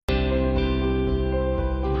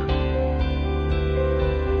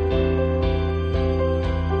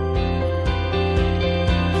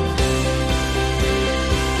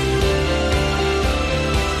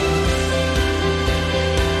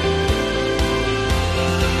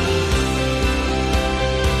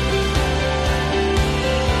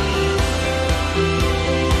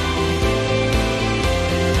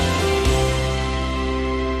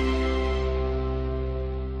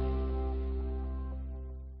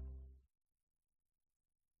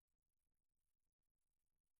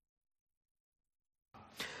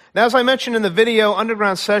Now, as I mentioned in the video,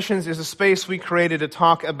 Underground Sessions is a space we created to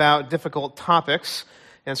talk about difficult topics.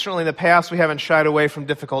 And certainly in the past, we haven't shied away from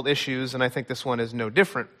difficult issues, and I think this one is no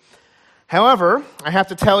different. However, I have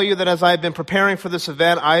to tell you that as I've been preparing for this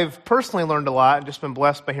event, I've personally learned a lot and just been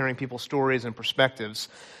blessed by hearing people's stories and perspectives.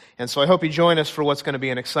 And so I hope you join us for what's going to be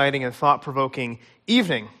an exciting and thought-provoking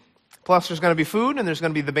evening. Plus, there's going to be food, and there's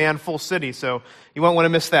going to be the band Full City, so you won't want to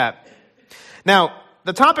miss that. Now,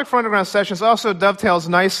 the topic for Underground Sessions also dovetails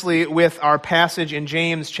nicely with our passage in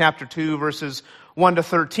James chapter 2, verses 1 to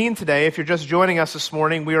 13 today. If you're just joining us this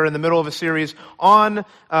morning, we are in the middle of a series on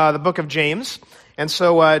the book of James. And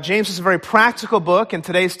so James is a very practical book, and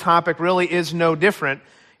today's topic really is no different.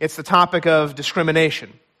 It's the topic of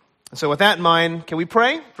discrimination. And so with that in mind, can we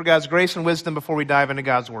pray for God's grace and wisdom before we dive into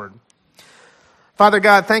God's Word? Father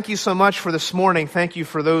God, thank you so much for this morning. Thank you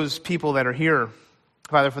for those people that are here.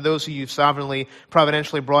 Father, for those who you've sovereignly,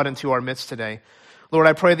 providentially brought into our midst today. Lord,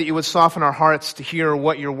 I pray that you would soften our hearts to hear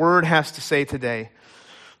what your word has to say today.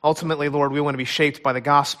 Ultimately, Lord, we want to be shaped by the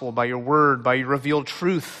gospel, by your word, by your revealed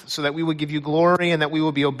truth, so that we would give you glory and that we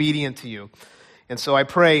will be obedient to you. And so I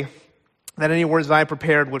pray that any words I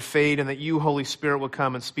prepared would fade and that you, Holy Spirit, would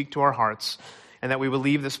come and speak to our hearts and that we would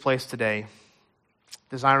leave this place today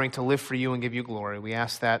desiring to live for you and give you glory. We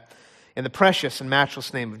ask that in the precious and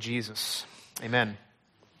matchless name of Jesus. Amen.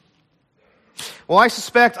 Well, I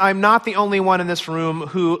suspect I'm not the only one in this room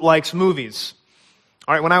who likes movies.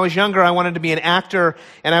 All right, when I was younger, I wanted to be an actor,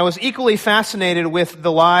 and I was equally fascinated with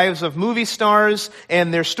the lives of movie stars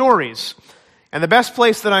and their stories. And the best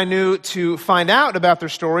place that I knew to find out about their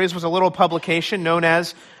stories was a little publication known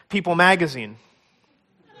as People magazine.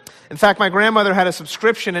 In fact, my grandmother had a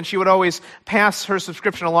subscription, and she would always pass her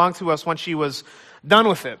subscription along to us when she was done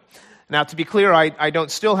with it. Now, to be clear, I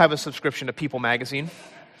don't still have a subscription to People magazine.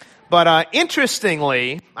 But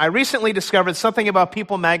interestingly, I recently discovered something about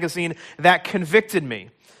People magazine that convicted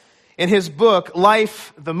me. In his book,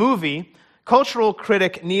 Life, the Movie, cultural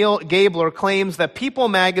critic Neil Gabler claims that People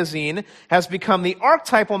magazine has become the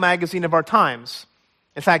archetypal magazine of our times.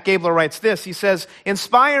 In fact, Gabler writes this. He says,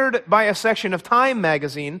 inspired by a section of Time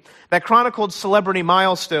magazine that chronicled celebrity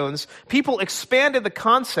milestones, People expanded the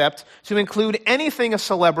concept to include anything a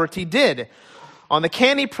celebrity did, on the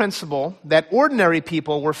canny principle that ordinary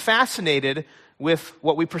people were fascinated with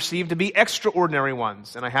what we perceive to be extraordinary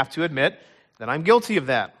ones. And I have to admit that I'm guilty of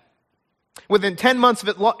that. Within 10 months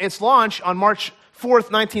of its launch on March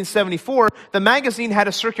 4th, 1974, the magazine had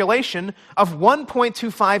a circulation of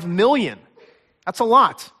 1.25 million. That's a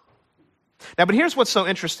lot. Now, but here's what's so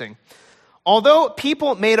interesting. Although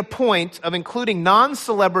People made a point of including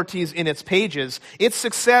non-celebrities in its pages, its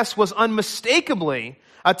success was unmistakably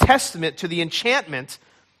a testament to the enchantment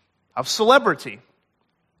of celebrity.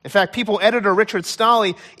 In fact, People editor Richard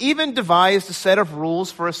Stolley even devised a set of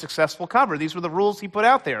rules for a successful cover. These were the rules he put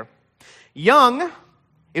out there. Young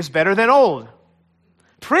is better than old.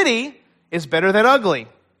 Pretty is better than ugly.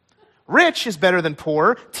 Rich is better than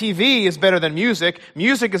poor. TV is better than music.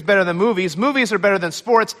 Music is better than movies. Movies are better than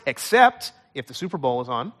sports, except if the Super Bowl is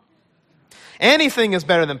on. Anything is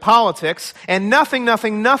better than politics, and nothing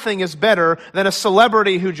is better than a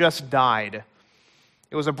celebrity who just died.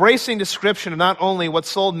 It was a bracing description of not only what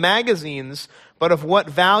sold magazines, but of what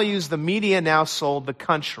values the media now sold the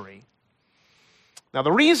country. Now,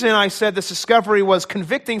 the reason I said this discovery was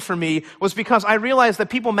convicting for me was because I realized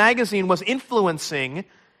that People magazine was influencing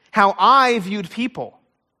how I viewed people.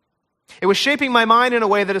 It was shaping my mind in a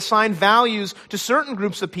way that assigned values to certain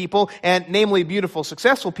groups of people, and namely beautiful,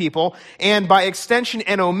 successful people, and by extension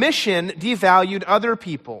and omission, devalued other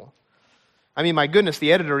people. I mean, my goodness,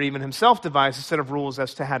 the editor even himself devised a set of rules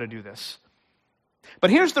as to how to do this. But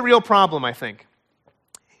here's the real problem, I think.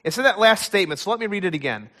 It's in that last statement, so let me read it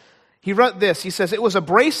again. He wrote this. He says, it was a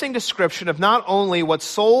bracing description of not only what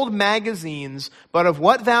sold magazines, but of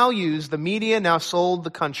what values the media now sold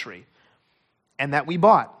the country, and that we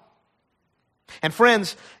bought. And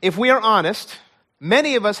friends, if we are honest,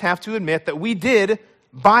 many of us have to admit that we did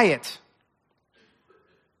buy it.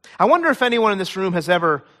 I wonder if anyone in this room has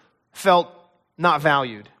ever felt not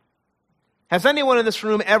valued. Has anyone in this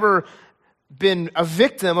room ever been a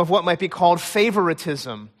victim of what might be called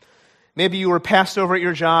favoritism? Maybe you were passed over at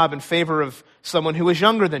your job in favor of someone who was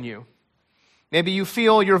younger than you. Maybe you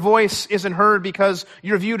feel your voice isn't heard because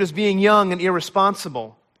you're viewed as being young and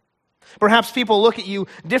irresponsible. Perhaps people look at you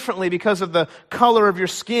differently because of the color of your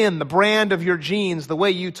skin, the brand of your genes, the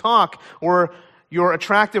way you talk, or your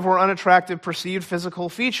attractive or unattractive perceived physical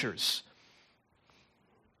features.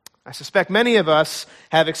 I suspect many of us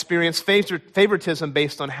have experienced favoritism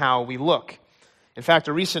based on how we look. In fact,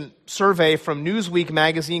 a recent survey from Newsweek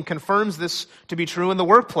magazine confirms this to be true in the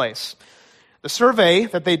workplace. The survey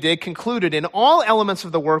that they did concluded in all elements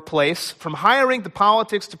of the workplace, from hiring to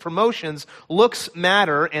politics to promotions, looks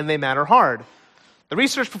matter, and they matter hard. The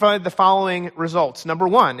research provided the following results. Number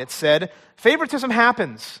one, it said, favoritism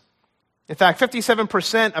happens. In fact,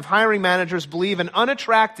 57% of hiring managers believe an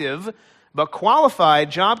unattractive but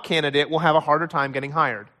qualified job candidate will have a harder time getting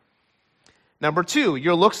hired. Number two,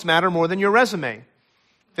 your looks matter more than your resume.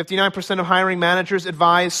 59% of hiring managers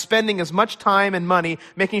advise spending as much time and money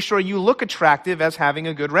making sure you look attractive as having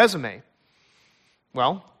a good resume.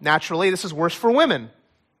 Well, naturally, this is worse for women.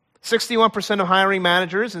 61% of hiring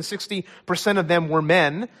managers, and 60% of them were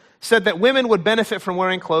men, said that women would benefit from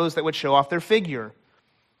wearing clothes that would show off their figure.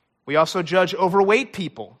 We also judge overweight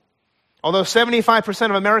people. Although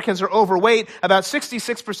 75% of Americans are overweight, about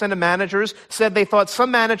 66% of managers said they thought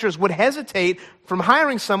some managers would hesitate from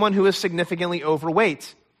hiring someone who is significantly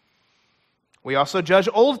overweight. We also judge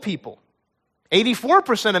old people.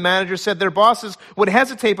 84% of managers said their bosses would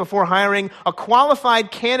hesitate before hiring a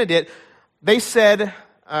qualified candidate. They said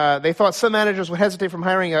they thought some managers would hesitate from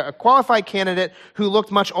hiring a qualified candidate who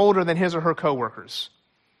looked much older than his or her coworkers.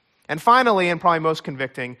 And finally, and probably most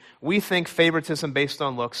convicting, we think favoritism based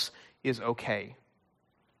on looks is okay.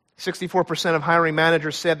 64% of hiring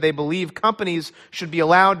managers said they believe companies should be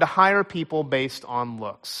allowed to hire people based on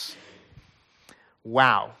looks.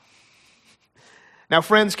 Wow. Now,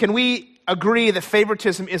 friends, can we agree that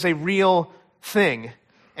favoritism is a real thing?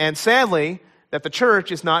 And sadly, that the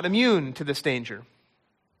church is not immune to this danger.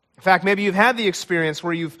 In fact, maybe you've had the experience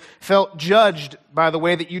where you've felt judged by the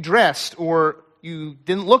way that you dressed or you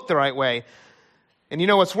didn't look the right way. And you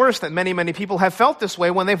know what's worse? That many, many people have felt this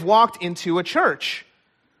way when they've walked into a church.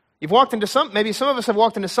 Maybe some of us have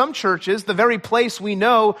walked into some churches, the very place we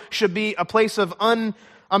know should be a place of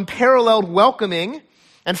unparalleled welcoming,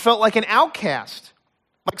 and felt like an outcast,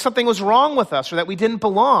 like something was wrong with us or that we didn't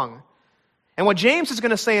belong. And what James is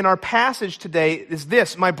going to say in our passage today is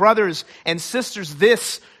this: my brothers and sisters,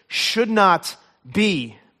 this should not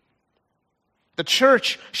be. The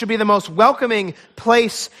church should be the most welcoming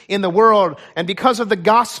place in the world. And because of the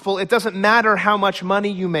gospel, it doesn't matter how much money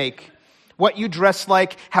you make, what you dress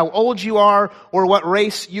like, how old you are, or what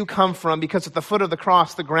race you come from, because at the foot of the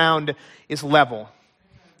cross, the ground is level.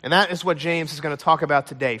 And that is what James is going to talk about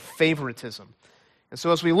today, favoritism. And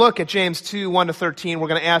so as we look at James 2, 1-13, we're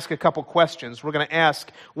going to ask a couple questions. We're going to ask,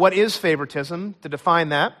 what is favoritism? To define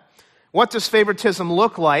that. What does favoritism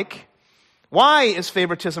look like? Why is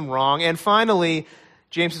favoritism wrong? And finally,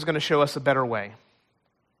 James is going to show us a better way.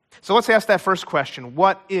 So let's ask that first question.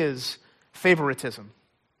 What is favoritism?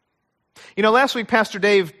 You know, last week Pastor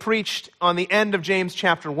Dave preached on the end of James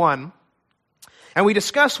chapter 1, and we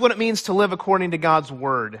discussed what it means to live according to God's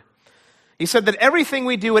Word. He said that everything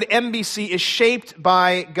we do at MBC is shaped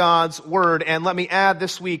by God's Word, and let me add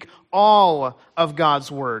this week, all of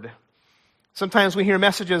God's Word. Sometimes we hear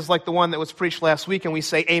messages like the one that was preached last week, and we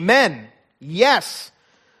say, Amen. Yes,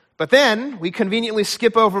 but then we conveniently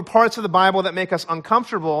skip over parts of the Bible that make us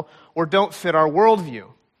uncomfortable or don't fit our worldview.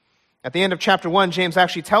 At the end of chapter 1, James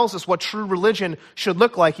actually tells us what true religion should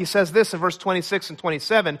look like. He says this in verse 26 and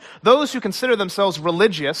 27, those who consider themselves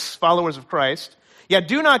religious, followers of Christ, yet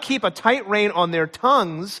do not keep a tight rein on their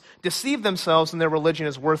tongues, deceive themselves, and their religion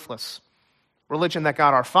is worthless. Religion that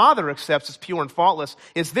God our Father accepts as pure and faultless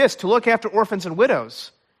is this: to look after orphans and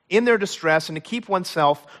widows in their distress and to keep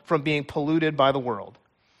oneself from being polluted by the world.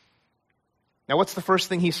 Now, what's the first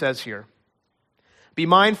thing he says here? Be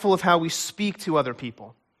mindful of how we speak to other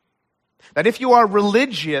people. That if you are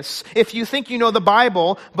religious, if you think you know the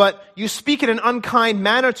Bible, but you speak in an unkind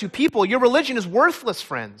manner to people, your religion is worthless,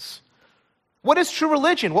 friends. What is true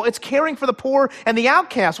religion? Well, it's caring for the poor and the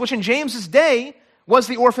outcast, which in James's day was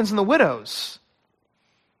the orphans and the widows.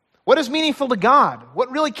 What is meaningful to God?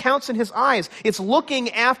 What really counts in his eyes? It's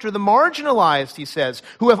looking after the marginalized, he says,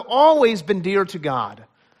 who have always been dear to God.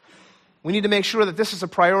 We need to make sure that this is a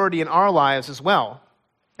priority in our lives as well.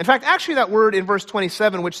 In fact, actually that word in verse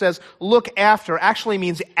 27, which says look after, actually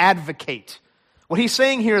means advocate. What he's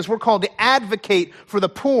saying here is we're called to advocate for the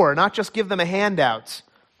poor, not just give them a handout.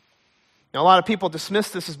 Now, a lot of people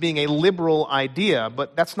dismiss this as being a liberal idea,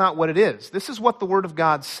 but that's not what it is. This is what the Word of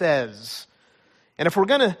God says. And if we're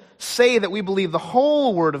going to say that we believe the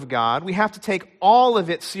whole Word of God, we have to take all of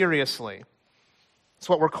it seriously. It's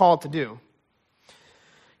what we're called to do.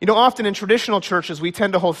 You know, often in traditional churches, we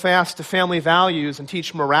tend to hold fast to family values and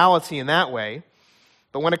teach morality in that way.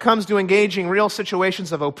 But when it comes to engaging real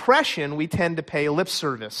situations of oppression, we tend to pay lip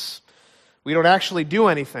service. We don't actually do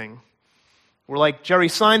anything. We're like Jerry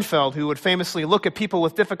Seinfeld, who would famously look at people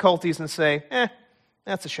with difficulties and say,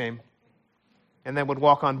 That's a shame. And then would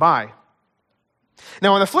walk on by.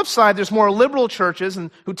 Now, on the flip side, there's more liberal churches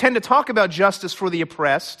who tend to talk about justice for the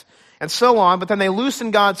oppressed and so on, but then they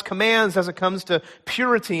loosen God's commands as it comes to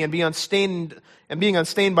purity and being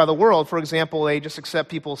unstained by the world. For example, they just accept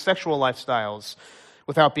people's sexual lifestyles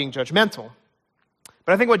without being judgmental.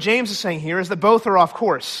 But I think what James is saying here is that both are off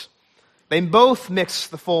course. They both mix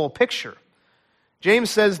the full picture. James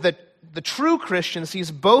says that the true Christian sees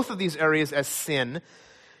both of these areas as sin,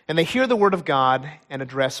 and they hear the word of God and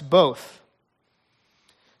address both.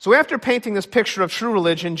 So after painting this picture of true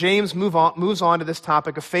religion, James moves on to this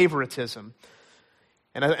topic of favoritism.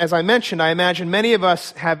 And as I mentioned, I imagine many of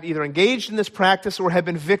us have either engaged in this practice or have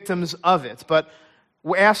been victims of it. But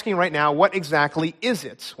we're asking right now, what exactly is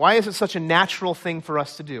it? Why is it such a natural thing for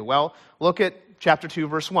us to do? Well, look at chapter 2,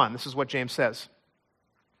 verse 1. This is what James says.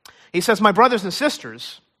 He says, "My brothers and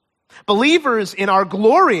sisters, believers in our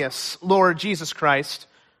glorious Lord Jesus Christ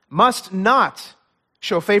must not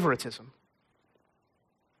show favoritism."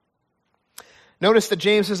 Notice that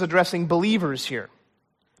James is addressing believers here.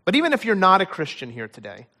 But even if you're not a Christian here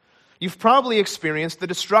today, you've probably experienced the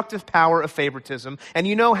destructive power of favoritism, and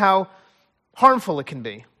you know how harmful it can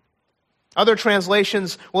be. Other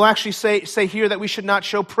translations will actually say here that we should not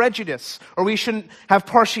show prejudice, or we shouldn't have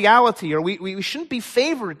partiality, or we shouldn't be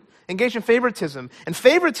engaged in favoritism. And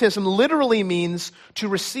favoritism literally means to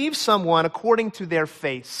receive someone according to their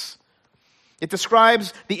face. It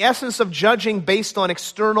describes the essence of judging based on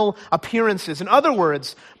external appearances. In other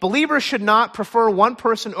words, believers should not prefer one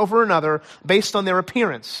person over another based on their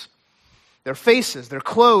appearance, their faces, their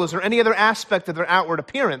clothes, or any other aspect of their outward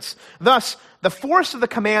appearance. Thus, the force of the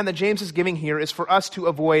command that James is giving here is for us to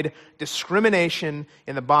avoid discrimination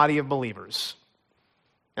in the body of believers.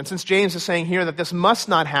 And since James is saying here that this must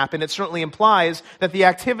not happen, it certainly implies that the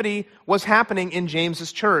activity was happening in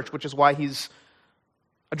James's church, which is why he's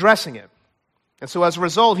addressing it. And so as a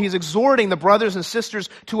result, he's exhorting the brothers and sisters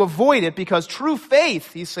to avoid it because true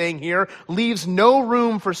faith, he's saying here, leaves no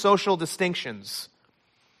room for social distinctions.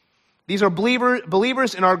 These are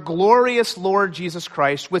believers in our glorious Lord Jesus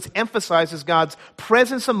Christ, which emphasizes God's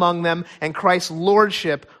presence among them and Christ's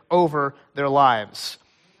lordship over their lives.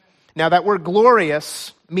 Now, that word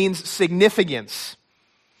glorious means significance.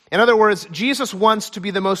 In other words, Jesus wants to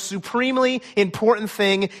be the most supremely important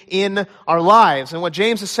thing in our lives. And what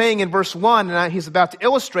James is saying in verse 1, and he's about to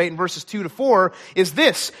illustrate in verses 2 to 4, is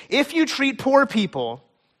this: if you treat poor people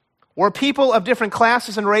or people of different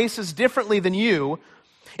classes and races differently than you,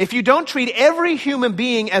 if you don't treat every human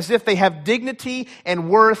being as if they have dignity and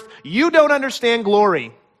worth, you don't understand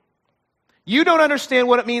glory. You don't understand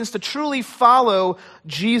what it means to truly follow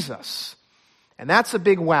Jesus. And that's a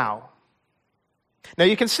big wow. Now,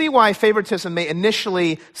 you can see why favoritism may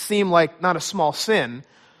initially seem like not a small sin,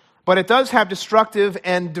 but it does have destructive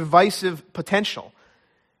and divisive potential.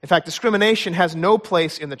 In fact, discrimination has no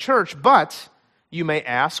place in the church, but you may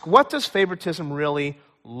ask, what does favoritism really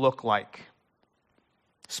look like?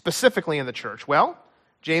 Specifically in the church? Well,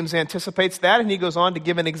 James anticipates that, and he goes on to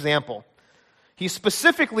give an example. He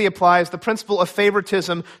specifically applies the principle of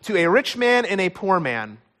favoritism to a rich man and a poor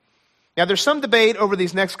man. Now, there's some debate over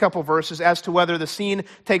these next couple verses as to whether the scene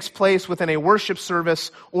takes place within a worship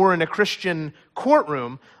service or in a Christian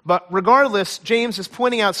courtroom, but regardless, James is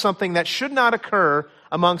pointing out something that should not occur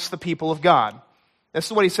amongst the people of God. This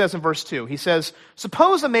is what he says in verse 2. He says,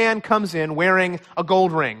 "Suppose a man comes in wearing a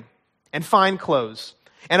gold ring and fine clothes,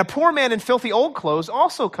 and a poor man in filthy old clothes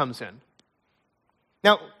also comes in."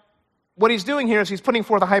 Now, what he's doing here is he's putting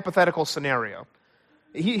forth a hypothetical scenario.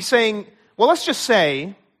 He's saying, well, let's just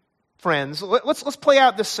say, friends, let's play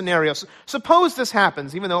out this scenario. Suppose this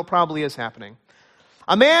happens, even though it probably is happening.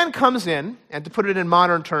 A man comes in, and to put it in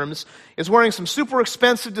modern terms, is wearing some super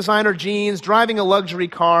expensive designer jeans, driving a luxury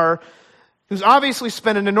car, who's obviously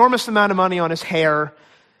spent an enormous amount of money on his hair.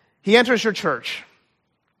 He enters your church.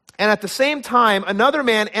 And at the same time, another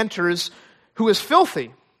man enters who is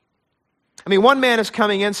filthy. I mean, one man is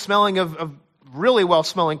coming in smelling of really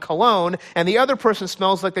well-smelling cologne, and the other person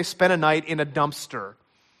smells like they spent a night in a dumpster.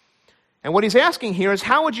 And what he's asking here is,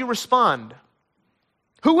 how would you respond?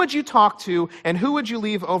 Who would you talk to, and who would you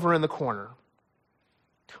leave over in the corner?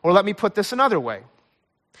 Or let me put this another way.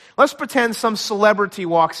 Let's pretend some celebrity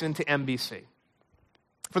walks into NBC.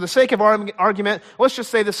 For the sake of argument, let's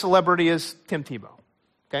just say the celebrity is Tim Tebow.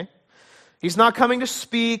 Okay? He's not coming to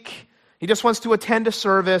speak. He just wants to attend a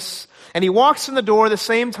service. And he walks in the door the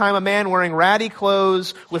same time a man wearing ratty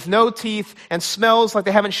clothes with no teeth and smells like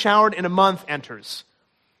they haven't showered in a month enters.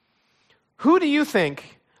 Who do you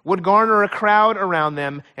think would garner a crowd around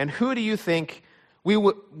them, and who do you think we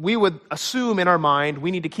would assume in our mind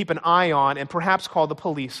we need to keep an eye on and perhaps call the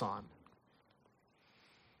police on.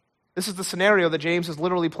 This is the scenario that James is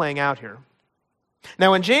literally playing out here.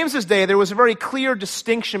 Now, in James's day, there was a very clear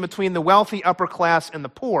distinction between the wealthy upper class and the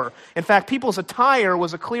poor. In fact, people's attire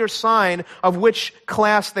was a clear sign of which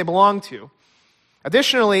class they belonged to.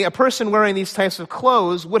 Additionally, a person wearing these types of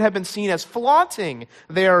clothes would have been seen as flaunting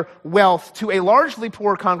their wealth to a largely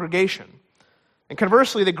poor congregation. And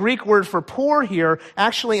conversely, the Greek word for poor here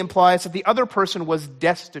actually implies that the other person was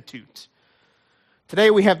destitute.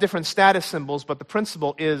 Today we have different status symbols, but the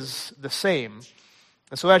principle is the same.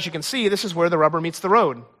 And so as you can see, this is where the rubber meets the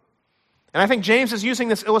road. And I think James is using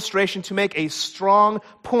this illustration to make a strong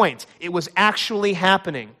point. It was actually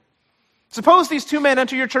happening. Suppose these two men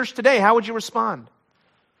enter your church today. How would you respond?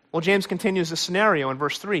 Well, James continues the scenario in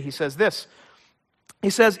verse 3. He says this. He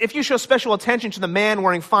says, if you show special attention to the man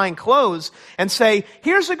wearing fine clothes and say,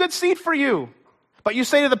 here's a good seat for you, but you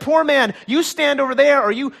say to the poor man, you stand over there,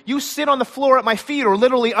 or you sit on the floor at my feet, or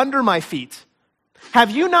literally under my feet.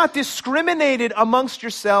 Have you not discriminated amongst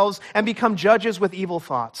yourselves and become judges with evil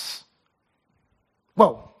thoughts?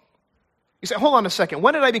 Whoa. You say, hold on a second.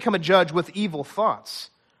 When did I become a judge with evil thoughts?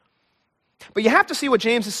 But you have to see what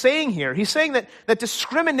James is saying here. He's saying that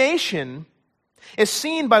discrimination is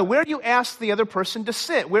seen by where you ask the other person to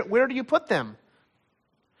sit. Where do you put them?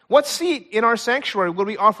 What seat in our sanctuary will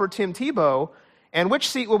we offer Tim Tebow, and which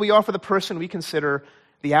seat will we offer the person we consider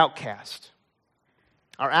the outcast?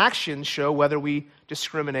 Our actions show whether we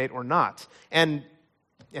discriminate or not. And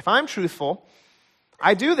if I'm truthful,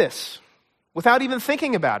 I do this without even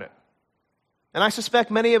thinking about it. And I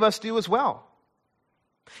suspect many of us do as well.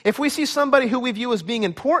 If we see somebody who we view as being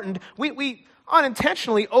important, we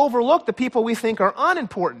unintentionally overlook the people we think are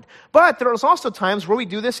unimportant. But there's also times where we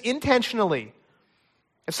do this intentionally.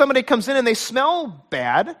 If somebody comes in and they smell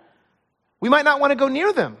bad, we might not want to go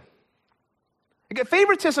near them.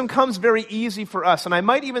 Favoritism comes very easy for us, and I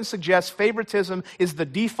might even suggest favoritism is the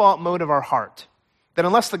default mode of our heart. That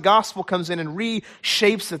unless the gospel comes in and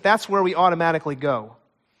reshapes it, that's where we automatically go.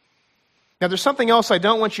 Now, there's something else I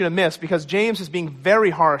don't want you to miss, because James is being very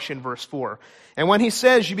harsh in verse 4. And when he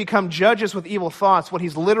says you become judges with evil thoughts, what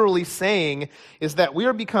he's literally saying is that we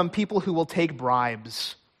are become people who will take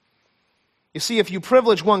bribes. You see, if you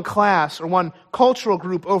privilege one class or one cultural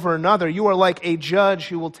group over another, you are like a judge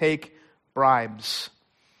who will take bribes.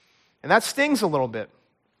 And that stings a little bit.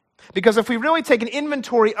 Because if we really take an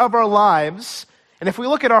inventory of our lives, and if we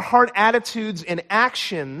look at our heart attitudes and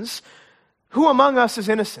actions, who among us is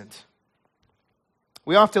innocent?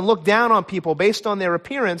 We often look down on people based on their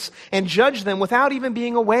appearance and judge them without even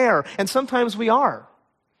being aware. And sometimes we are.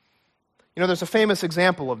 You know, there's a famous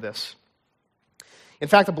example of this. In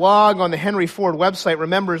fact, a blog on the Henry Ford website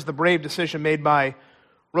remembers the brave decision made by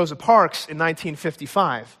Rosa Parks in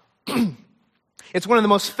 1955. It's one of the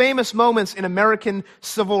most famous moments in American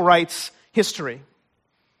civil rights history.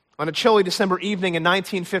 On a chilly December evening in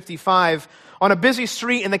 1955, on a busy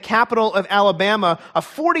street in the capital of Alabama, a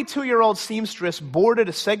 42-year-old seamstress boarded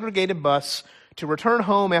a segregated bus to return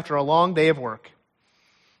home after a long day of work.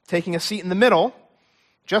 Taking a seat in the middle,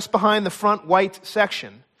 just behind the front white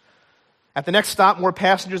section. At the next stop, more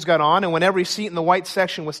passengers got on, and when every seat in the white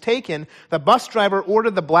section was taken, the bus driver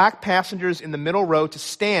ordered the black passengers in the middle row to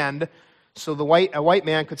stand so a white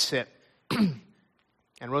man could sit.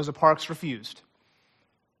 And Rosa Parks refused.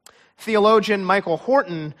 Theologian Michael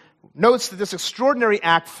Horton notes that this extraordinary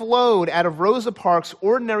act flowed out of Rosa Parks'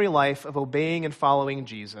 ordinary life of obeying and following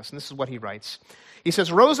Jesus. And this is what he writes. He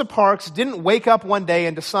says, Rosa Parks didn't wake up one day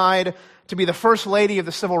and decide to be the first lady of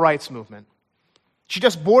the civil rights movement. She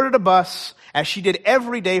just boarded a bus, as she did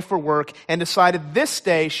every day for work, and decided this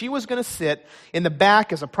day she was going to sit in the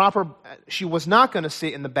back she was not going to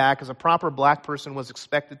sit in the back as a proper black person was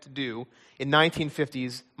expected to do in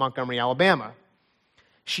 1950s Montgomery, Alabama.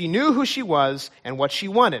 She knew who she was and what she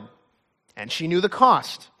wanted, and she knew the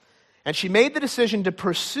cost. And she made the decision to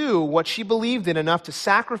pursue what she believed in enough to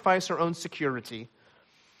sacrifice her own security.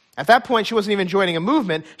 At that point, she wasn't even joining a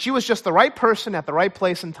movement. She was just the right person at the right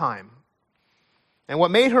place and time. And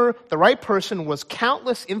what made her the right person was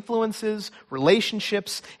countless influences,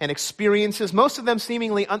 relationships, and experiences, most of them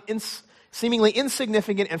seemingly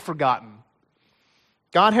insignificant and forgotten.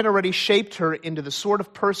 God had already shaped her into the sort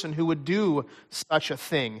of person who would do such a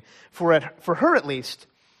thing. For her, at least,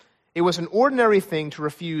 it was an ordinary thing to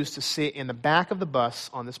refuse to sit in the back of the bus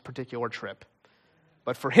on this particular trip.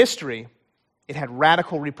 But for history, it had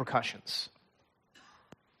radical repercussions.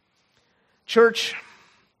 Church,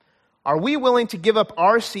 are we willing to give up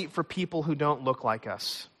our seat for people who don't look like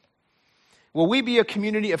us? Will we be a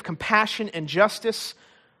community of compassion and justice,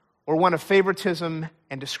 or one of favoritism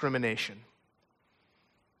and discrimination?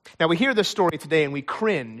 Now, we hear this story today and we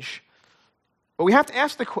cringe, but we have to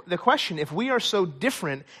ask the question if we are so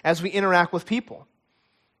different as we interact with people.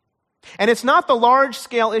 And it's not the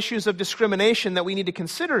large-scale issues of discrimination that we need to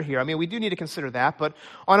consider here. I mean, we do need to consider that, but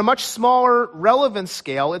on a much smaller, relevant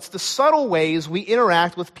scale, it's the subtle ways we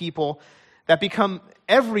interact with people that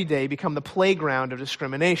every day become the playground of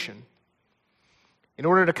discrimination. In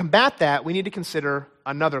order to combat that, we need to consider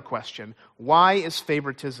another question. Why is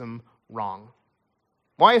favoritism wrong?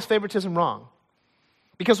 Why is favoritism wrong?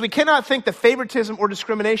 Because we cannot think that favoritism or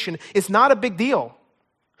discrimination is not a big deal.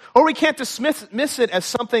 Or we can't dismiss it as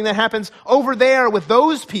something that happens over there with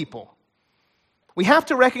those people. We have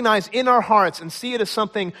to recognize in our hearts and see it as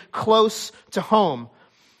something close to home.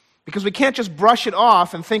 Because we can't just brush it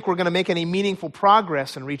off and think we're going to make any meaningful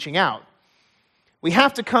progress in reaching out. We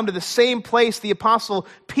have to come to the same place the Apostle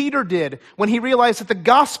Peter did when he realized that the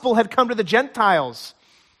gospel had come to the Gentiles.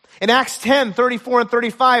 In Acts 10, 34 and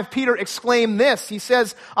 35, Peter exclaimed this. He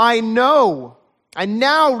says, I now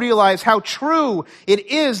realize how true it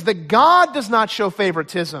is that God does not show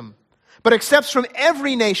favoritism, but accepts from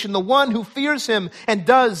every nation the one who fears him and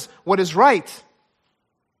does what is right.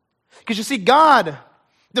 Because you see, God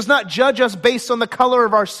does not judge us based on the color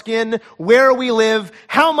of our skin, where we live,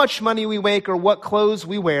 how much money we make, or what clothes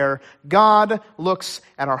we wear. God looks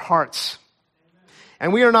at our hearts.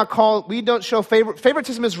 And we don't show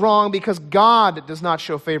favoritism is wrong because God does not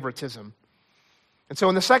show favoritism. And so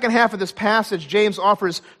in the second half of this passage, James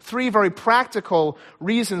offers three very practical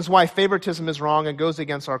reasons why favoritism is wrong and goes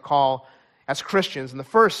against our call as Christians. And the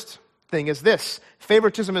first thing is this: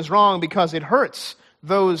 favoritism is wrong because it hurts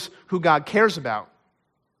those who God cares about.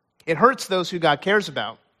 It hurts those who God cares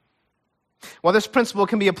about. While this principle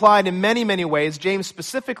can be applied in many, many ways, James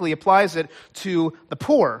specifically applies it to the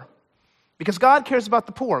poor. Because God cares about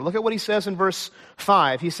the poor. Look at what he says in verse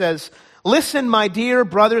 5. He says, "Listen, my dear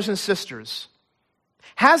brothers and sisters.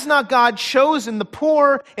 Has not God chosen the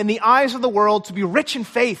poor in the eyes of the world to be rich in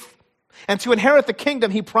faith and to inherit the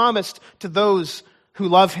kingdom he promised to those who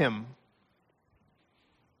love him?"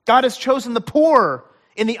 God has chosen the poor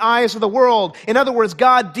in the eyes of the world. In other words,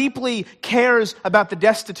 God deeply cares about the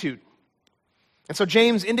destitute. And so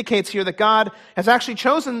James indicates here that God has actually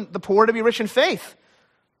chosen the poor to be rich in faith.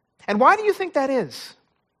 And why do you think that is?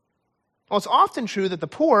 Well, it's often true that the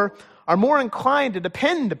poor are more inclined to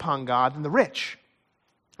depend upon God than the rich.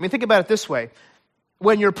 I mean, think about it this way.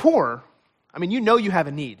 When you're poor, you know you have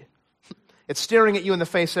a need. It's staring at you in the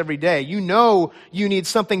face every day. You know you need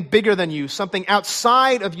something bigger than you, something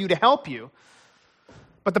outside of you to help you.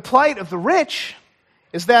 But the plight of the rich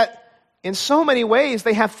is that in so many ways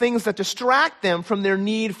they have things that distract them from their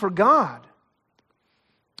need for God,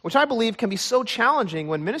 which I believe can be so challenging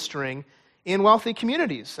when ministering in wealthy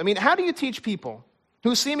communities. I mean, how do you teach people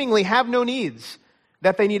who seemingly have no needs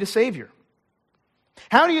that they need a Savior?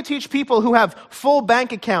 How do you teach people who have full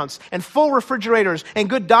bank accounts and full refrigerators and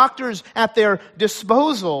good doctors at their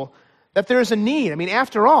disposal that there's a need? I mean,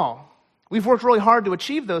 after all, we've worked really hard to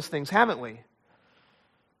achieve those things, haven't we?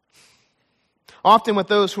 Often with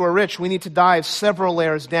those who are rich, we need to dive several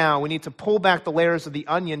layers down. We need to pull back the layers of the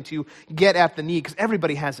onion to get at the need, because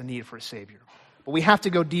everybody has a need for a Savior. But we have to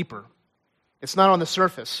go deeper. It's not on the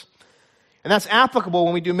surface. And that's applicable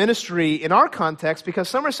when we do ministry in our context, because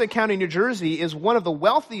Somerset County, New Jersey is one of the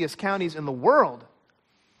wealthiest counties in the world.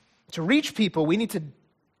 To reach people, we need to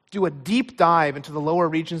do a deep dive into the lower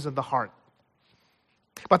regions of the heart.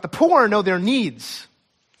 But the poor know their needs.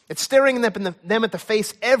 It's staring them at the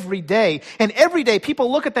face every day. And every day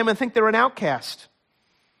people look at them and think they're an outcast.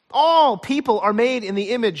 All people are made in the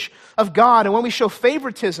image of God. And when we show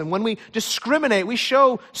favoritism, when we discriminate, we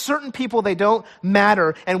show certain people they don't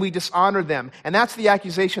matter and we dishonor them. And that's the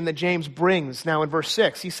accusation that James brings now in verse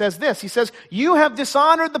 6. He says this, he says, "You have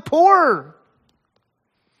dishonored the poor."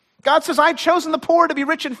 God says, "I've chosen the poor to be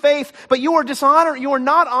rich in faith, but you are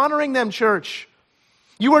not honoring them, church.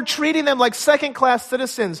 You are treating them like second-class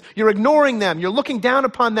citizens. You're ignoring them. You're looking down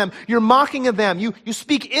upon them. You're mocking of them. You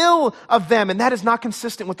speak ill of them, and that is not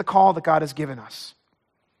consistent with the call that God has given us."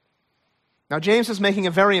 Now, James is making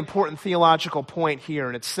a very important theological point here,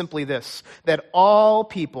 and it's simply this, that all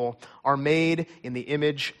people are made in the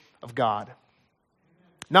image of God.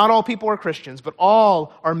 Not all people are Christians, but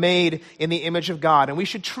all are made in the image of God, and we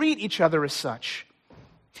should treat each other as such.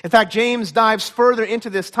 In fact, James dives further into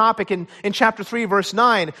this topic in chapter 3, verse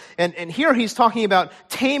 9. And here he's talking about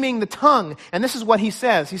taming the tongue. And this is what he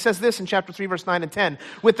says. He says this in chapter 3, verse 9 and 10.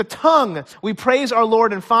 "With the tongue we praise our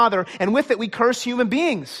Lord and Father, and with it we curse human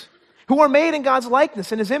beings who are made in God's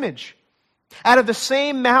likeness, in his image. Out of the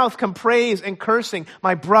same mouth come praise and cursing.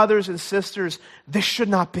 My brothers and sisters, this should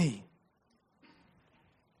not be.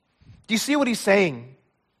 Do you see what he's saying?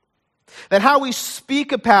 That how we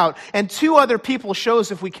speak about and to other people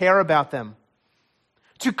shows if we care about them.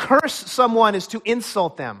 To curse someone is to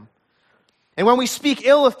insult them. And when we speak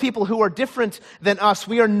ill of people who are different than us,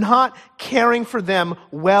 we are not caring for them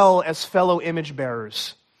well as fellow image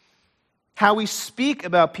bearers. How we speak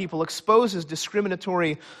about people exposes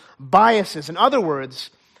discriminatory biases. In other words,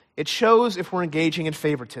 it shows if we're engaging in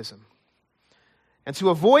favoritism. And to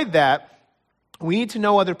avoid that, we need to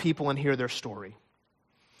know other people and hear their story.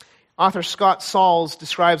 Author Scott Sauls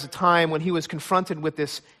describes a time when he was confronted with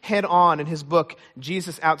this head-on in his book,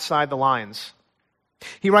 Jesus Outside the Lines.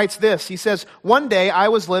 He writes this, he says, "One day I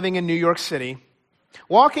was living in New York City,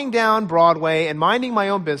 walking down Broadway and minding my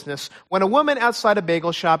own business, when a woman outside a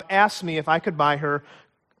bagel shop asked me if I could buy her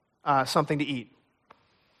something to eat.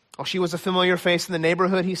 Well, she was a familiar face in the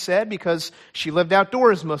neighborhood, he said, because she lived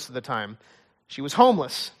outdoors most of the time. She was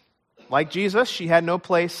homeless. Like Jesus, she had no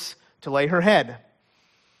place to lay her head.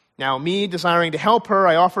 Now, me desiring to help her,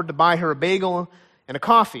 I offered to buy her a bagel and a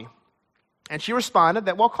coffee. And she responded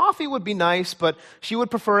that, well, coffee would be nice, but she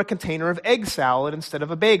would prefer a container of egg salad instead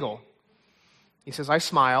of a bagel. He says, I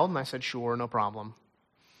smiled, and I said, sure, no problem.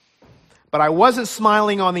 But I wasn't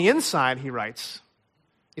smiling on the inside, he writes.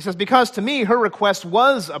 He says, because to me, her request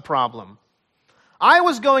was a problem. I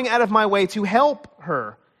was going out of my way to help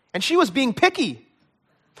her, and she was being picky.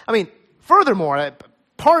 I mean, furthermore,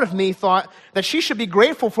 part of me thought that she should be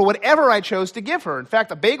grateful for whatever I chose to give her. In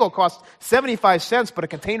fact, a bagel cost 75 cents, but a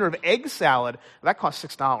container of egg salad, that cost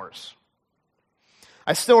 $6.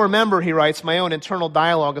 I still remember, he writes, my own internal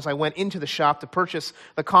dialogue as I went into the shop to purchase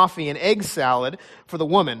the coffee and egg salad for the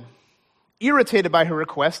woman. Irritated by her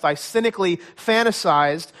request, I cynically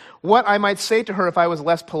fantasized what I might say to her if I was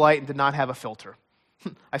less polite and did not have a filter.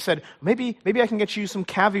 I said, maybe I can get you some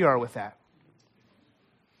caviar with that.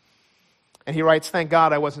 And he writes, thank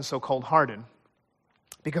God I wasn't so cold-hearted.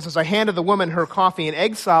 Because as I handed the woman her coffee and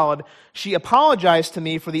egg salad, she apologized to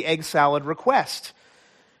me for the egg salad request.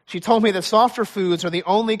 She told me that softer foods are the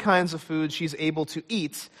only kinds of foods she's able to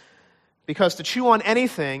eat, because to chew on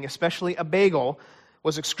anything, especially a bagel,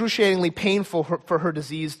 was excruciatingly painful for her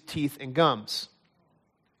diseased teeth and gums.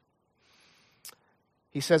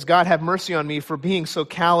 He says, God have mercy on me for being so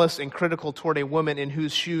callous and critical toward a woman in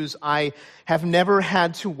whose shoes I have never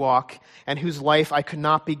had to walk and whose life I could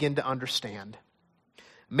not begin to understand.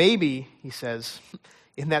 Maybe, he says,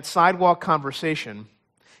 in that sidewalk conversation,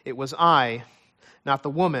 it was I, not the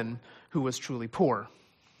woman, who was truly poor.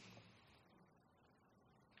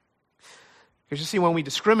 Because you see, when we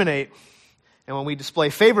discriminate and when we display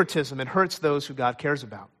favoritism, it hurts those who God cares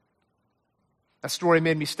about. That story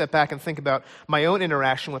made me step back and think about my own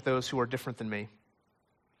interaction with those who are different than me.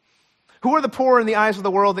 Who are the poor in the eyes of the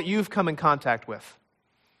world that you've come in contact with?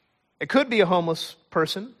 It could be a homeless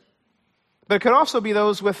person, but it could also be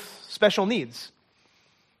those with special needs,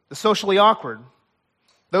 the socially awkward,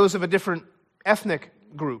 those of a different ethnic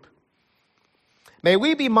group. May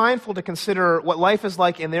we be mindful to consider what life is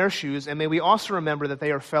like in their shoes, and may we also remember that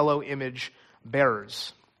they are fellow image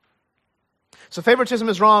bearers. So favoritism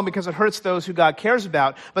is wrong because it hurts those who God cares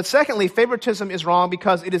about. But secondly, favoritism is wrong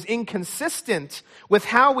because it is inconsistent with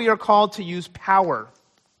how we are called to use power.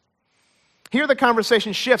 Here the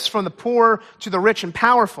conversation shifts from the poor to the rich and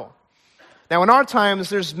powerful. Now in our times,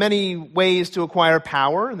 there's many ways to acquire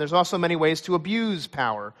power, and there's also many ways to abuse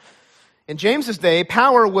power. In James's day,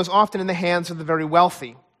 power was often in the hands of the very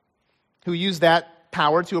wealthy, who used that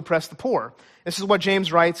power to oppress the poor. This is what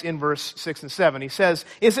James writes in verse 6 and 7. He says,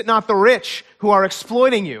 is it not the rich who are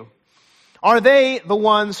exploiting you? Are they the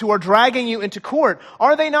ones who are dragging you into court?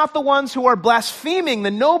 Are they not the ones who are blaspheming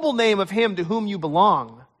the noble name of him to whom you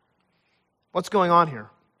belong? What's going on here?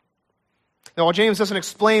 Now, while James doesn't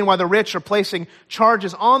explain why the rich are placing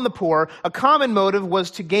charges on the poor, a common motive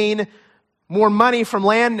was to gain more money from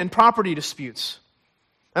land and property disputes.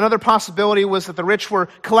 Another possibility was that the rich were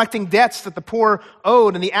collecting debts that the poor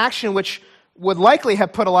owed, and the action which would likely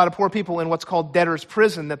have put a lot of poor people in what's called debtor's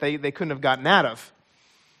prison that they couldn't have gotten out of.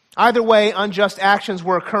 Either way, unjust actions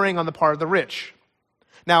were occurring on the part of the rich.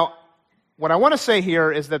 Now, what I want to say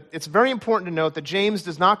here is that it's very important to note that James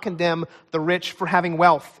does not condemn the rich for having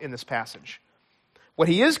wealth in this passage. What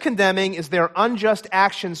he is condemning is their unjust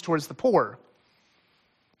actions towards the poor.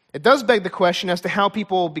 It does beg the question as to how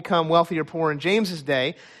people become wealthy or poor in James's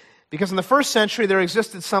day, because in the first century there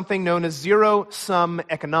existed something known as zero-sum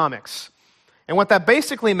economics. And what that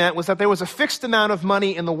basically meant was that there was a fixed amount of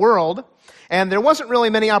money in the world, and there wasn't really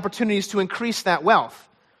many opportunities to increase that wealth.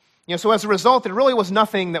 So as a result, there really was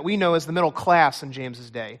nothing that we know as the middle class in James's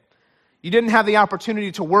day. You didn't have the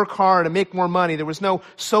opportunity to work hard and make more money. There was no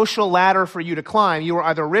social ladder for you to climb. You were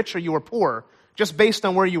either rich or you were poor, just based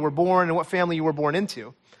on where you were born and what family you were born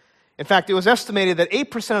into. In fact, it was estimated that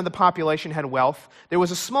 8% of the population had wealth. There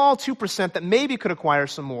was a small 2% that maybe could acquire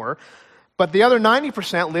some more, but the other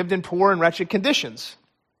 90% lived in poor and wretched conditions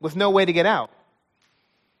with no way to get out.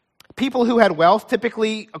 People who had wealth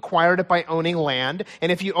typically acquired it by owning land,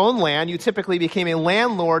 and if you owned land, you typically became a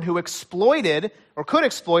landlord who exploited or could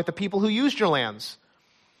exploit the people who used your lands.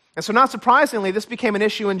 And so not surprisingly, this became an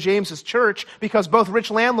issue in James's church because both rich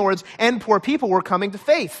landlords and poor people were coming to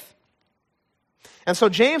faith. And so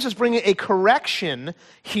James is bringing a correction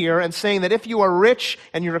here and saying that if you are rich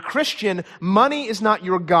and you're a Christian, money is not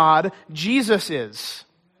your God, Jesus is.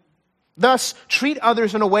 Thus, treat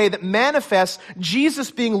others in a way that manifests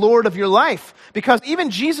Jesus being Lord of your life, because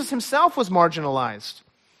even Jesus himself was marginalized.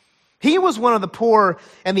 He was one of the poor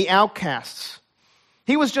and the outcasts.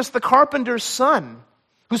 He was just the carpenter's son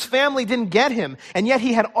whose family didn't get him, and yet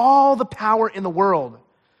he had all the power in the world.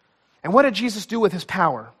 And what did Jesus do with his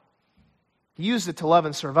power? He used it to love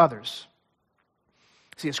and serve others.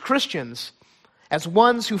 See, as Christians, as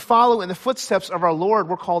ones who follow in the footsteps of our Lord,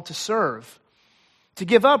 we're called to serve, to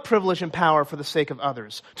give up privilege and power for the sake of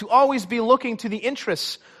others, to always be looking to the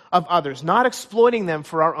interests of others, not exploiting them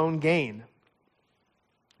for our own gain.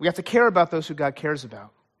 We have to care about those who God cares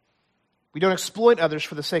about. We don't exploit others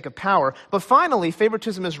for the sake of power. But finally,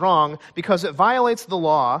 favoritism is wrong because it violates the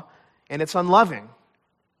law and it's unloving.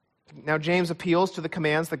 Now, James appeals to the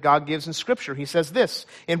commands that God gives in Scripture. He says this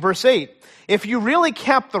in verse 8, if you really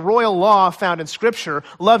kept the royal law found in Scripture,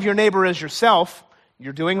 love your neighbor as yourself,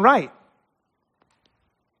 you're doing right.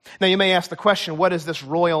 Now, you may ask the question, what is this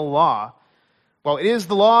royal law? Well, it is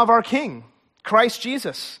the law of our King, Christ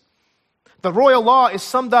Jesus. The royal law is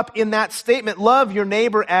summed up in that statement, love your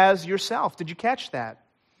neighbor as yourself. Did you catch that?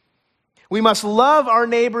 We must love our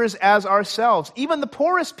neighbors as ourselves, even the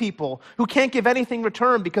poorest people who can't give anything in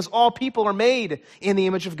return because all people are made in the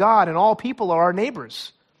image of God and all people are our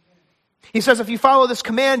neighbors. He says if you follow this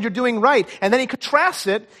command, you're doing right. And then he contrasts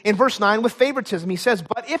it in verse 9 with favoritism. He says,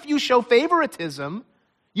 but if you show favoritism,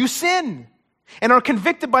 you sin and are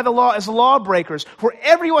convicted by the law as lawbreakers. For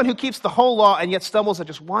everyone who keeps the whole law and yet stumbles at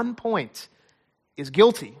just one point is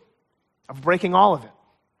guilty of breaking all of it.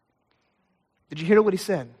 Did you hear what he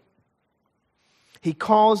said? He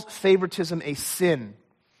calls favoritism a sin.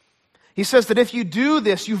 He says that if you do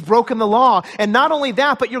this, you've broken the law. And not only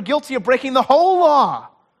that, but you're guilty of breaking the whole law.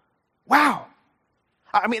 Wow.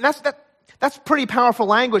 I mean, that's pretty powerful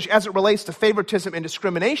language as it relates to favoritism and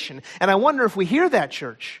discrimination. And I wonder if we hear that,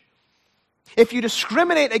 church. If you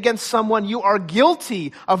discriminate against someone, you are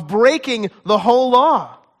guilty of breaking the whole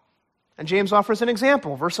law. And James offers an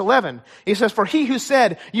example, verse 11. He says, for he who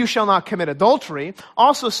said, you shall not commit adultery,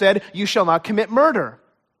 also said, you shall not commit murder.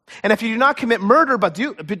 And if you do not commit murder, but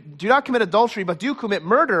do not commit adultery, but do commit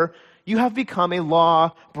murder, you have become a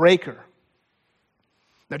lawbreaker.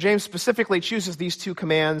 Now, James specifically chooses these two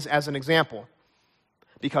commands as an example,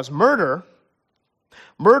 because murder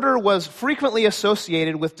was frequently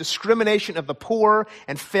associated with discrimination of the poor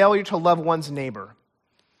and failure to love one's neighbor.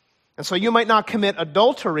 And so you might not commit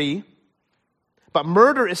adultery, but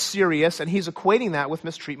murder is serious, and he's equating that with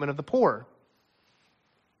mistreatment of the poor.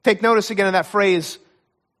 Take notice again of that phrase,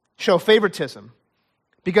 show favoritism,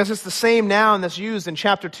 because it's the same noun that's used in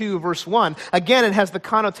chapter 2, verse 1. Again, it has the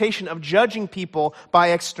connotation of judging people by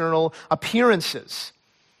external appearances.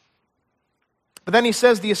 But then he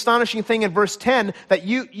says the astonishing thing in verse 10, that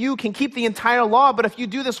you can keep the entire law, but if you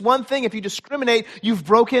do this one thing, if you discriminate, you've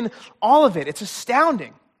broken all of it. It's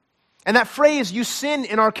astounding. And that phrase, you sin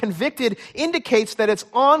and are convicted, indicates that it's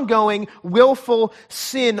ongoing, willful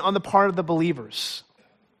sin on the part of the believers.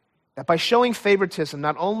 That by showing favoritism,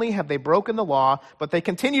 not only have they broken the law, but they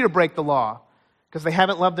continue to break the law because they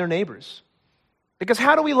haven't loved their neighbors. Because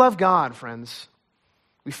how do we love God, friends?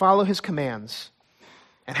 We follow his commands.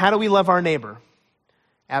 And how do we love our neighbor?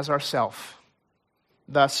 As ourself.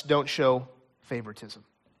 Thus, don't show favoritism.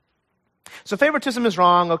 So favoritism is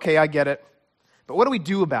wrong. Okay, I get it. But what do we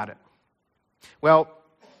do about it? Well,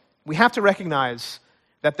 we have to recognize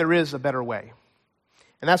that there is a better way.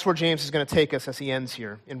 And that's where James is going to take us as he ends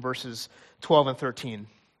here in verses 12 and 13.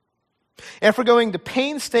 After going to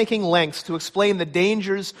painstaking lengths to explain the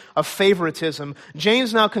dangers of favoritism,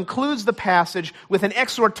 James now concludes the passage with an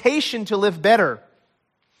exhortation to live better.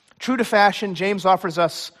 True to fashion, James offers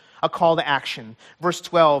us a call to action. Verse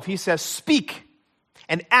 12, he says, speak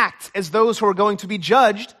and act as those who are going to be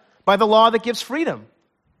judged by the law that gives freedom.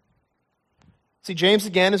 See, James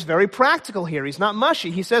again is very practical here. He's not mushy.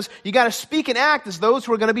 He says you got to speak and act as those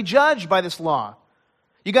who are going to be judged by this law.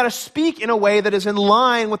 You got to speak in a way that is in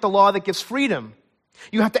line with the law that gives freedom.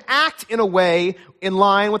 You have to act in a way in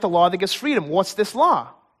line with the law that gives freedom. What's this law?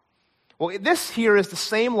 Well, this here is the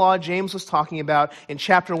same law James was talking about in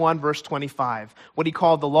chapter 1, verse 25, what he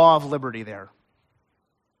called the law of liberty there.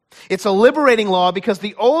 It's a liberating law because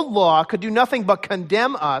the old law could do nothing but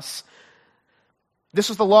condemn us. This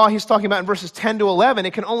is the law he's talking about in verses 10 to 11.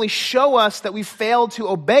 It can only show us that we failed to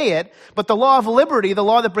obey it, but the law of liberty, the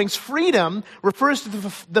law that brings freedom, refers to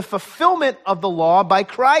the fulfillment of the law by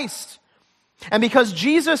Christ. And because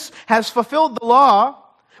Jesus has fulfilled the law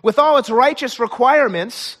with all its righteous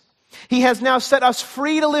requirements, he has now set us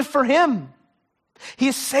free to live for him. He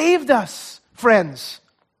has saved us, friends.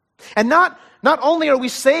 And not only are we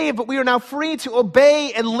saved, but we are now free to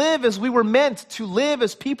obey and live as we were meant to live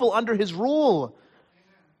as people under his rule.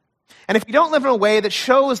 And if you don't live in a way that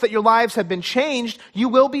shows that your lives have been changed, you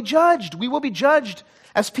will be judged. We will be judged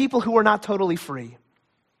as people who are not totally free.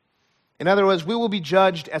 In other words, we will be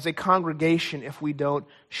judged as a congregation if we don't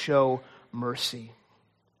show mercy.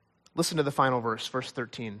 Listen to the final verse, verse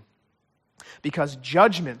 13. Because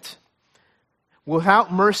judgment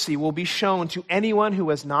without mercy will be shown to anyone who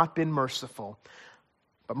has not been merciful.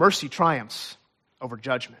 But mercy triumphs over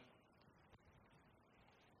judgment.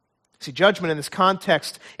 See, judgment in this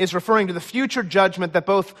context is referring to the future judgment that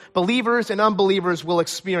both believers and unbelievers will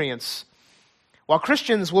experience. While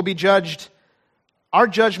Christians will be judged, our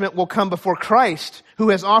judgment will come before Christ, who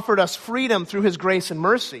has offered us freedom through his grace and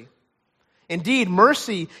mercy. Indeed,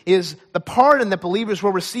 mercy is the pardon that believers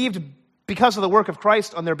will receive because of the work of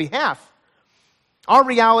Christ on their behalf. Our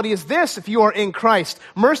reality is this: if you are in Christ,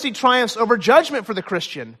 mercy triumphs over judgment for the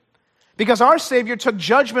Christian, because our Savior took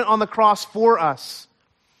judgment on the cross for us.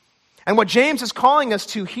 And what James is calling us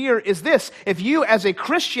to here is this: if you as a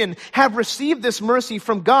Christian have received this mercy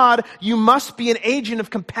from God, you must be an agent of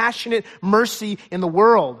compassionate mercy in the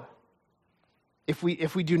world. If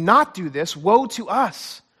we do not do this, woe to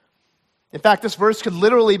us. In fact, this verse could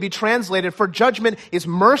literally be translated, for judgment is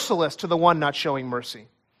merciless to the one not showing mercy.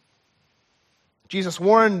 Jesus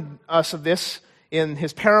warned us of this in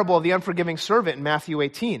his parable of the unforgiving servant in Matthew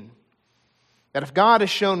 18. That if God has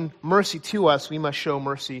shown mercy to us, we must show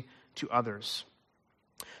mercy to others.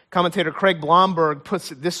 Commentator Craig Blomberg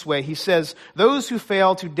puts it this way. He says, those who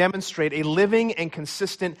fail to demonstrate a living and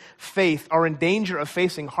consistent faith are in danger of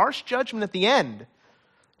facing harsh judgment at the end,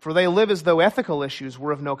 for they live as though ethical issues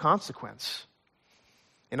were of no consequence.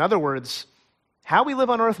 In other words, how we live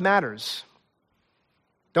on earth matters.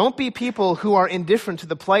 Don't be people who are indifferent to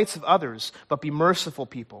the plights of others, but be merciful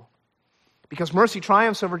people, because mercy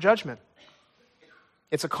triumphs over judgment.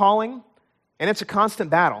 It's a calling, and it's a constant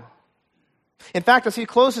battle. In fact, as he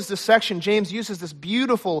closes this section, James uses this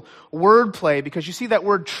beautiful wordplay, because you see that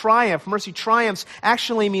word triumph, mercy triumphs,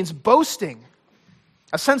 actually means boasting.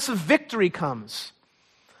 A sense of victory comes.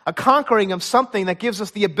 A conquering of something that gives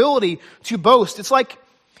us the ability to boast. It's like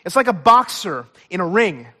a boxer in a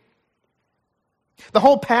ring. The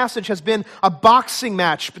whole passage has been a boxing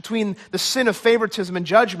match between the sin of favoritism and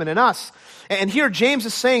judgment and us. And here James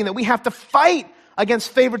is saying that we have to fight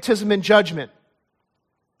against favoritism and judgment.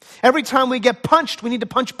 Every time we get punched, we need to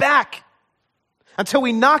punch back until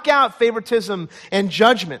we knock out favoritism and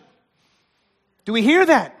judgment. Do we hear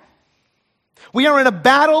that? We are in a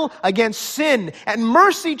battle against sin, and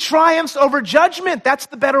mercy triumphs over judgment. That's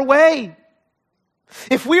the better way.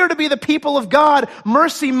 If we are to be the people of God,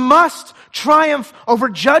 mercy must triumph over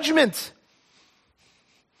judgment.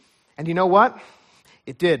 And you know what?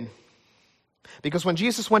 It did. Because when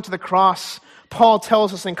Jesus went to the cross, Paul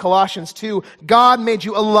tells us in Colossians 2, God made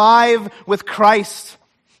you alive with Christ.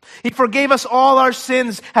 He forgave us all our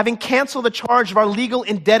sins, having canceled the charge of our legal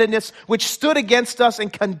indebtedness, which stood against us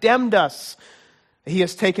and condemned us. He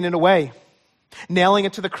has taken it away, nailing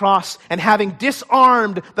it to the cross, and having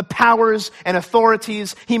disarmed the powers and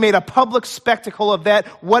authorities, he made a public spectacle of that.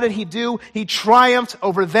 What did he do? He triumphed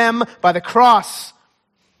over them by the cross.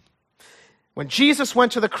 When Jesus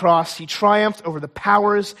went to the cross, he triumphed over the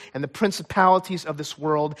powers and the principalities of this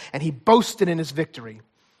world, and he boasted in his victory.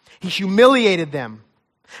 He humiliated them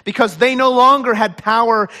because they no longer had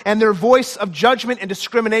power, and their voice of judgment and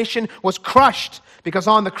discrimination was crushed, because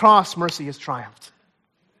on the cross, mercy has triumphed.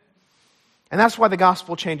 And that's why the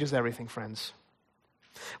gospel changes everything, friends.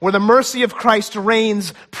 Where the mercy of Christ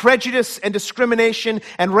reigns, prejudice and discrimination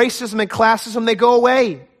and racism and classism, they go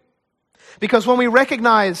away. Because when we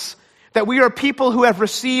recognize that we are people who have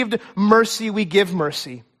received mercy, we give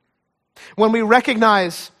mercy. When we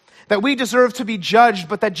recognize that we deserve to be judged,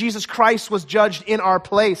 but that Jesus Christ was judged in our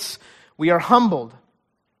place, We are humbled,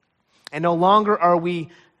 and no longer are we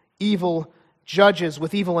evil judges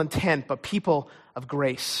with evil intent, but people of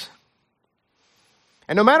grace.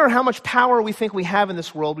 And no matter how much power we think we have in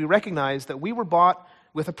this world, we recognize that we were bought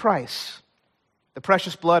with a price, the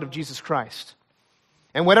precious blood of Jesus Christ.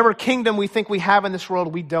 And whatever kingdom we think we have in this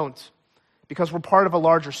world, we don't, because we're part of a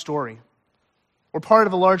larger story. We're part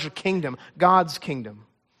of a larger kingdom, God's kingdom.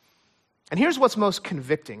 And here's what's most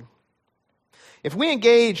convicting. If we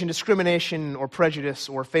engage in discrimination or prejudice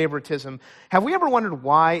or favoritism, have we ever wondered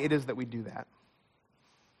why it is that we do that?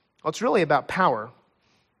 Well, it's really about power.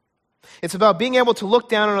 It's about being able to look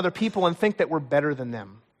down on other people and think that we're better than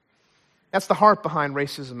them. That's the heart behind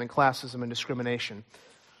racism and classism and discrimination.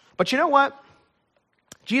 But you know what?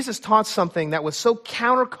 Jesus taught something that was so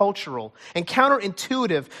countercultural and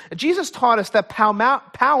counterintuitive. Jesus taught us that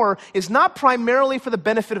power is not primarily for the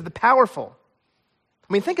benefit of the powerful.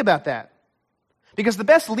 I mean, think about that. Because the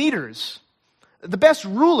best leaders, the best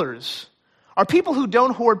rulers, are people who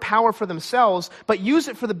don't hoard power for themselves, but use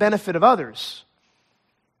it for the benefit of others.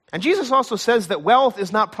 And Jesus also says that wealth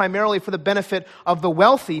is not primarily for the benefit of the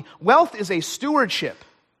wealthy. Wealth is a stewardship.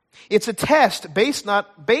 It's a test based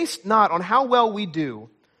not on how well we do,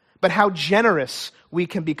 but how generous we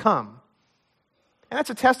can become. And that's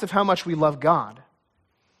a test of how much we love God.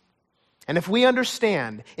 And if we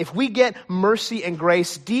understand, if we get mercy and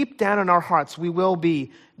grace deep down in our hearts, we will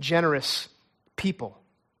be generous people.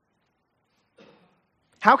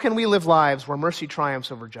 How can we live lives where mercy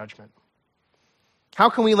triumphs over judgment? How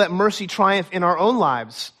can we let mercy triumph in our own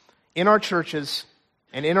lives, in our churches,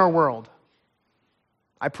 and in our world?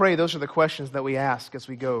 I pray those are the questions that we ask as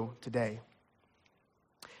we go today.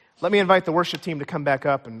 Let me invite the worship team to come back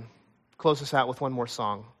up and close us out with one more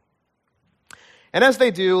song. And as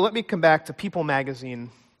they do, let me come back to People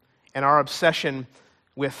Magazine and our obsession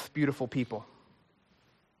with beautiful people.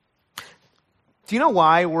 Do you know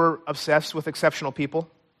why we're obsessed with exceptional people?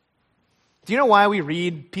 Do you know why we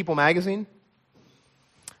read People Magazine?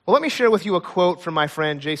 Well, let me share with you a quote from my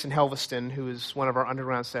friend Jason Helveston, who is one of our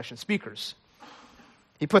Underground Session speakers.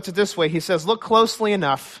 He puts it this way. He says, "Look closely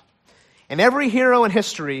enough, and every hero in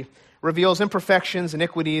history reveals imperfections,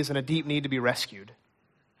 iniquities, and a deep need to be rescued.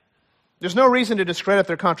 There's no reason to discredit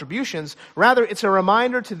their contributions. Rather, it's a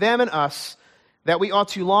reminder to them and us that we ought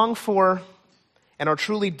to long for and are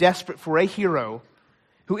truly desperate for a hero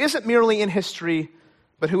who isn't merely in history,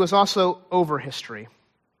 but who is also over history.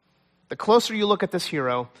 The closer you look at this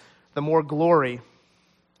hero, the more glory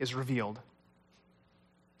is revealed."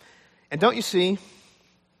 And don't you see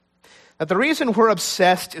that the reason we're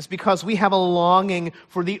obsessed is because we have a longing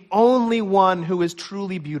for the only one who is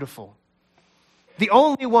truly beautiful, the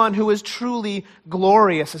only one who is truly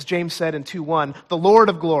glorious, as James said in 2:1, the Lord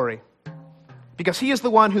of glory, because he is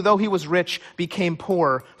the one who, though he was rich, became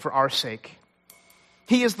poor for our sake.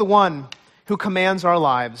 He is the one who commands our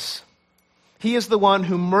lives. He is the one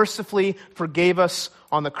who mercifully forgave us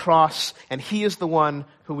on the cross, and he is the one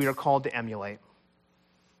who we are called to emulate.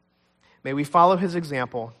 May we follow his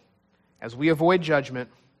example as we avoid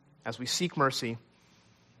judgment, as we seek mercy,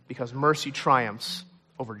 because mercy triumphs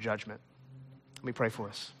over judgment. Let me pray for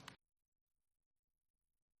us.